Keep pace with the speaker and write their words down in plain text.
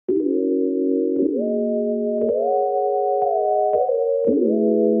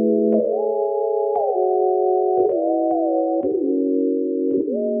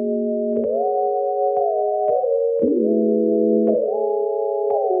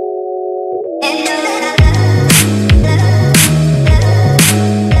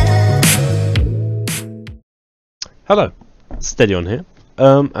Hello, Steady on here,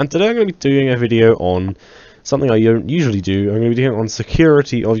 and today I'm going to be doing a video on something I don't usually do. I'm going to be doing it on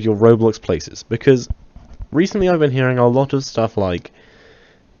security of your Roblox places, because recently I've been hearing a lot of stuff like,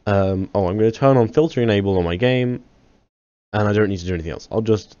 I'm going to turn on filtering enabled on my game, and I don't need to do anything else. I'll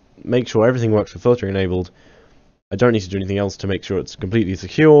just make sure everything works with filtering enabled. I don't need to do anything else to make sure it's completely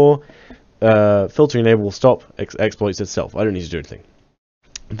secure. Filtering enabled will stop exploits itself. I don't need to do anything.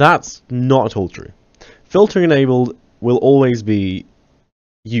 That's not at all true. Filtering enabled will always be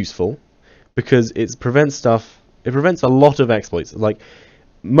useful because it prevents a lot of exploits. Like,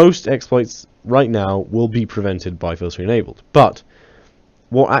 most exploits right now will be prevented by filtering enabled. But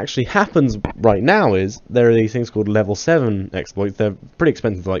what actually happens right now is there are these things called level 7 exploits. They're pretty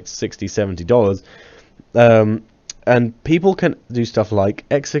expensive, like $60–70. And people can do stuff like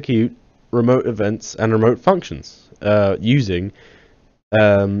execute remote events and remote functions using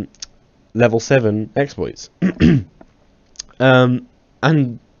level 7 exploits.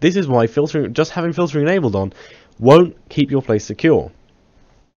 And this is why just having filtering enabled on won't keep your place secure.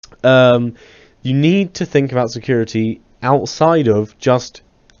 You need to think about security outside of just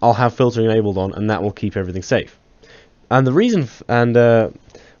I'll have filtering enabled on and that will keep everything safe. And the reason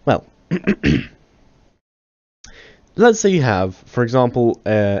well, let's say you have, for example,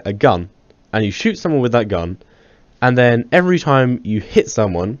 a gun, and you shoot someone with that gun, and then every time you hit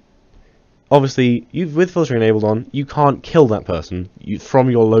someone, obviously, with filtering enabled on, you can't kill that person from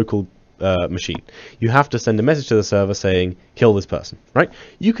your local machine. You have to send a message to the server saying, kill this person, right?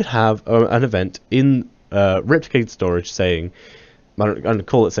 You could have an event in replicated storage saying, I'm going to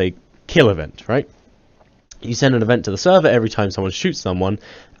call it, say, kill event, right? You send an event to the server every time someone shoots someone,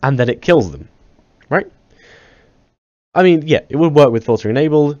 and then it kills them, right? I mean, yeah, it would work with filtering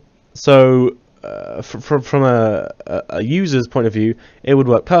enabled, so from a user's point of view, it would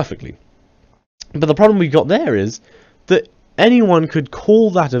work perfectly. But the problem we've got there is that anyone could call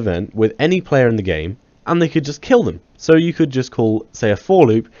that event with any player in the game, and they could just kill them. So you could just call, say, a for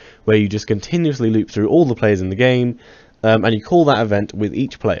loop, where you just continuously loop through all the players in the game, and you call that event with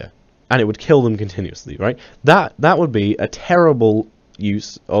each player, and it would kill them continuously, right? That would be a terrible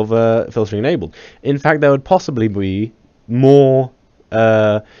use of filtering enabled. In fact, there would possibly be more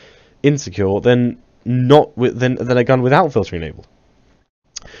insecure than a gun without filtering enabled.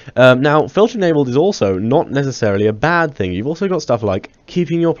 Now, filtering enabled is also not necessarily a bad thing. You've also got stuff like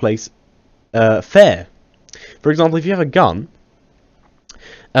keeping your place fair. For example, if you have a gun,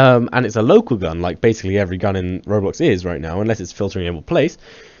 and it's a local gun, like basically every gun in Roblox is right now, unless it's filtering enabled place,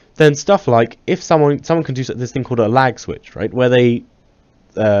 then stuff like if someone can do this thing called a lag switch, right, where they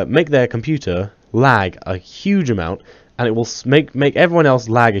make their computer lag a huge amount, and it will make everyone else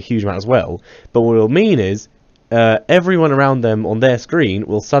lag a huge amount as well. But what it will mean is everyone around them on their screen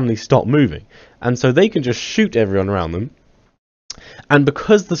will suddenly stop moving, and so they can just shoot everyone around them. And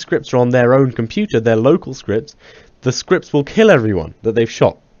because the scripts are on their own computer, their local scripts, the scripts will kill everyone that they've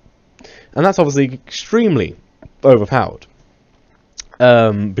shot, and that's obviously extremely overpowered.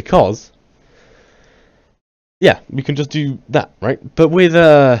 Because yeah, we can just do that, right? But with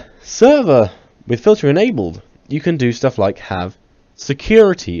server with filtering enabled, you can do stuff like have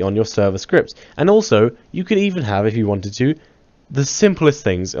security on your server scripts, and also you could even have, if you wanted to, the simplest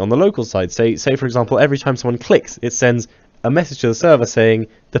things on the local side. Say for example, every time someone clicks, it sends a message to the server saying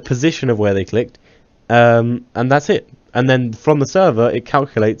the position of where they clicked, and that's it. And then from the server, it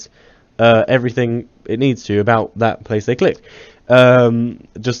calculates everything it needs to about that place they clicked,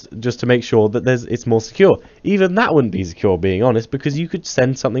 just to make sure that it's more secure. Even that wouldn't be secure, being honest, because you could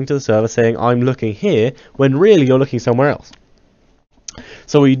send something to the server saying I'm looking here when really you're looking somewhere else.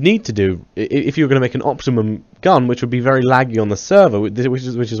 So what you'd need to do, if you were going to make an optimum gun, which would be very laggy on the server, which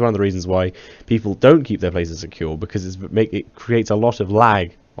is one of the reasons why people don't keep their places secure, because it creates a lot of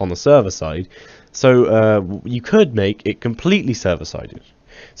lag on the server side. So you could make it completely server-sided.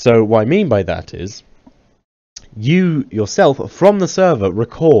 So what I mean by that is, you yourself from the server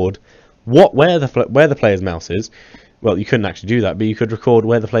record where the player's mouse is. Well, you couldn't actually do that, but you could record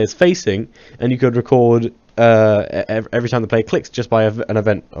where the player's facing, and you could record every time the player clicks just by an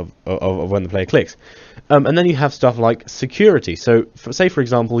event of when the player clicks. And then you have stuff like security. So say for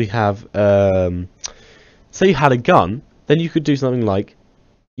example you have say you had a gun, then you could do something like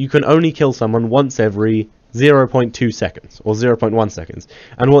you can only kill someone once every 0.2 seconds or 0.1 seconds.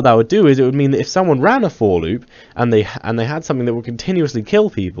 And what that would do is it would mean that if someone ran a for loop and they had something that would continuously kill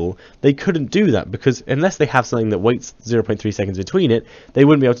people, they couldn't do that, because unless they have something that waits 0.3 seconds between it, they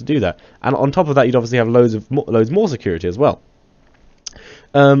wouldn't be able to do that. And on top of that, you'd obviously have loads more security as well.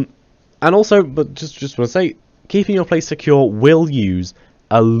 And also, but just want to say, keeping your place secure will use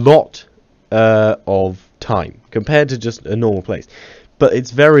a lot of time compared to just a normal place. But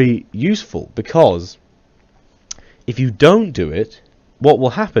it's very useful because if you don't do it, what will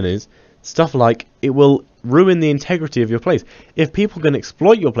happen is stuff like it will ruin the integrity of your place. If people can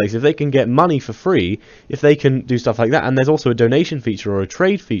exploit your place, if they can get money for free, if they can do stuff like that, and there's also a donation feature or a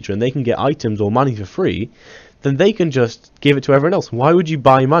trade feature, and they can get items or money for free, then they can just give it to everyone else. Why would you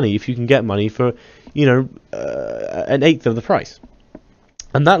buy money if you can get money for, you know, an eighth of the price?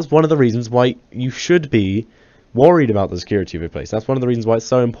 And that's one of the reasons why you should be worried about the security of your place. That's one of the reasons why it's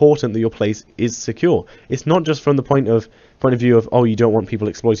so important that your place is secure. It's not just from the point of view of, oh, you don't want people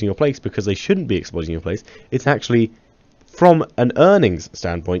exploiting your place, because they shouldn't be exploiting your place. It's actually from an earnings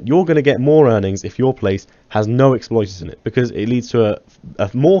standpoint. You're going to get more earnings if your place has no exploiters in it, because it leads to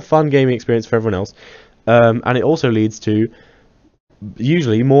a more fun gaming experience for everyone else, and it also leads to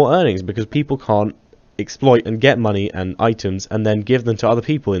usually more earnings, because people can't exploit and get money and items and then give them to other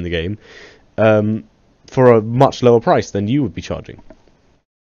people in the game for a much lower price than you would be charging.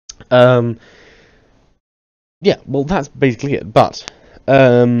 Yeah, well, that's basically it. But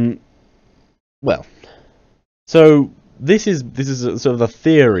well, so this is sort of the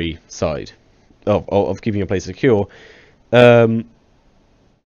theory side of keeping a place secure, and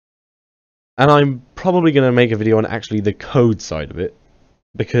I'm probably going to make a video on actually the code side of it,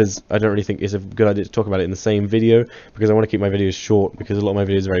 because I don't really think it's a good idea to talk about it in the same video, because I want to keep my videos short, because a lot of my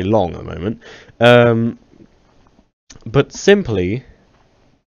videos are very long at the moment. But simply,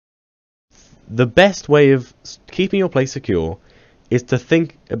 the best way of keeping your place secure is to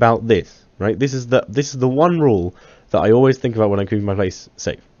think about this, right? This is the one rule that I always think about when I'm keeping my place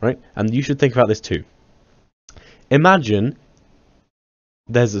safe, right? And you should think about this too. Imagine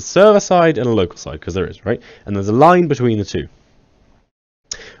there's a server side and a local side, because there is, right? And there's a line between the two.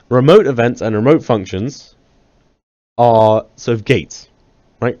 Remote events and remote functions are sort of gates,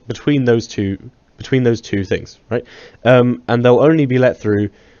 right, between those two things, right? And they'll only be let through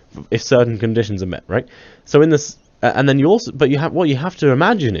if certain conditions are met, right? So in this, and then what you have to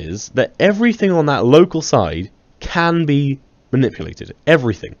imagine is that everything on that local side can be manipulated.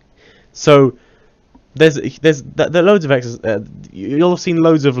 Everything. So there are loads of you'll have seen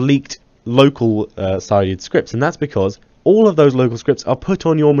loads of leaked local sided scripts, and that's because all of those local scripts are put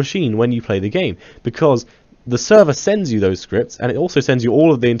on your machine when you play the game, because the server sends you those scripts, and it also sends you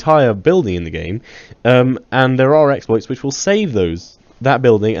all of the entire building in the game, and there are exploits which will save that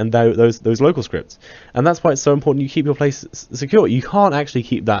building and those local scripts, and that's why it's so important you keep your place secure. You can't actually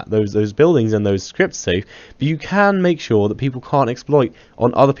keep those buildings and those scripts safe, but you can make sure that people can't exploit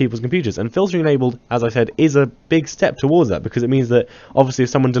on other people's computers. And filtering enabled, as I said, is a big step towards that, because it means that obviously if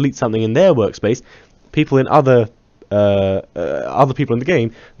someone deletes something in their workspace, people in other people in the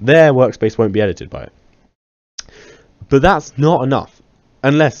game, their workspace won't be edited by it. But that's not enough,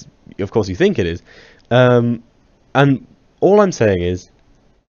 unless, of course, you think it is. And all I'm saying is,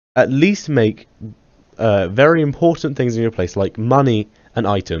 at least make very important things in your place, like money and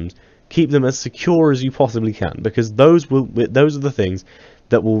items, keep them as secure as you possibly can, because those are the things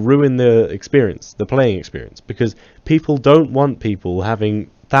that will ruin the experience, the playing experience, because people don't want people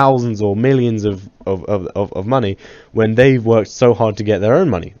having thousands or millions of money when they've worked so hard to get their own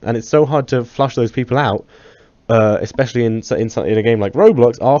money, and it's so hard to flush those people out, especially in a game like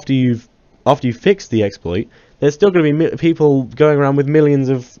Roblox. After you've fixed the exploit, there's still going to be people going around with millions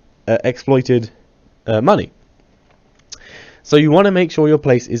of exploited money. So you want to make sure your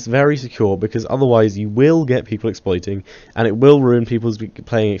place is very secure, because otherwise you will get people exploiting, and it will ruin people's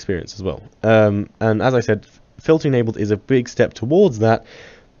playing experience as well. And as I said, filtering enabled is a big step towards that,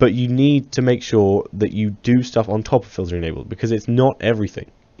 but you need to make sure that you do stuff on top of filtering enabled, because it's not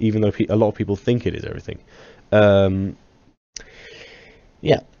everything, even though a lot of people think it is everything.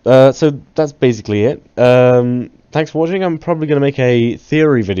 Yeah, so that's basically it. Thanks for watching. I'm probably going to make a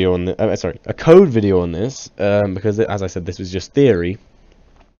theory video on a code video on this, because as I said, this was just theory.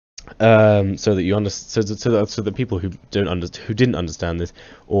 So that you understand, so that people who didn't understand this,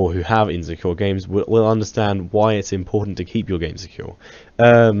 or who have insecure games, will understand why it's important to keep your game secure.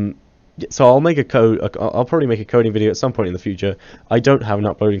 So I'll make I'll probably make a coding video at some point in the future. I don't have an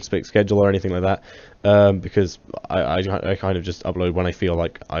uploading schedule or anything like that, because I kind of just upload when I feel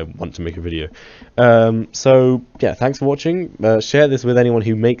like I want to make a video. So yeah, thanks for watching. Share this with anyone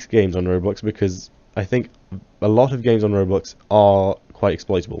who makes games on Roblox, because I think a lot of games on Roblox are quite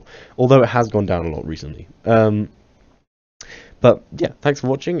exploitable, although it has gone down a lot recently. But yeah, thanks for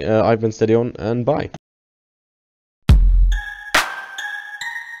watching. I've been Steady On, and bye.